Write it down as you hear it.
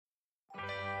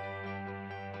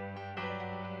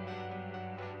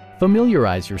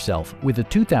Familiarize yourself with the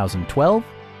 2012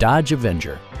 Dodge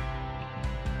Avenger.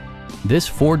 This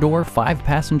four-door,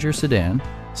 five-passenger sedan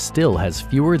still has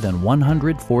fewer than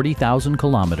 140,000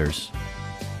 kilometers.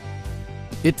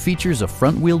 It features a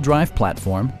front-wheel drive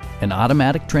platform, an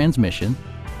automatic transmission,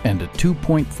 and a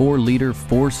 2.4-liter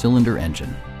four-cylinder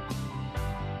engine.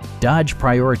 Dodge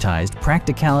prioritized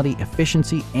practicality,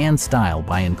 efficiency, and style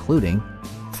by including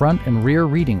front and rear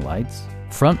reading lights,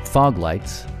 front fog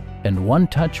lights, and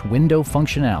one-touch window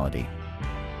functionality.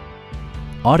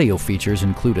 Audio features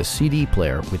include a CD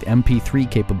player with MP3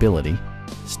 capability,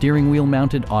 steering wheel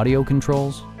mounted audio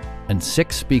controls, and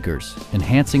 6 speakers,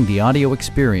 enhancing the audio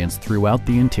experience throughout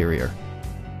the interior.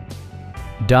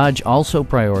 Dodge also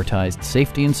prioritized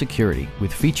safety and security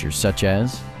with features such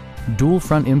as dual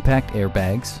front impact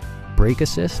airbags, brake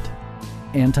assist,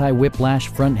 anti-whiplash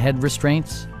front head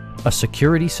restraints, a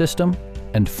security system,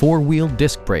 and 4-wheel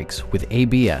disc brakes with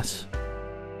ABS.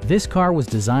 This car was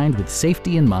designed with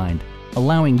safety in mind,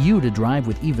 allowing you to drive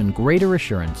with even greater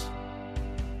assurance.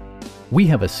 We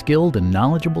have a skilled and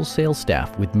knowledgeable sales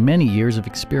staff with many years of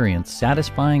experience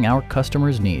satisfying our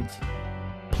customers' needs.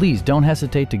 Please don't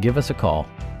hesitate to give us a call.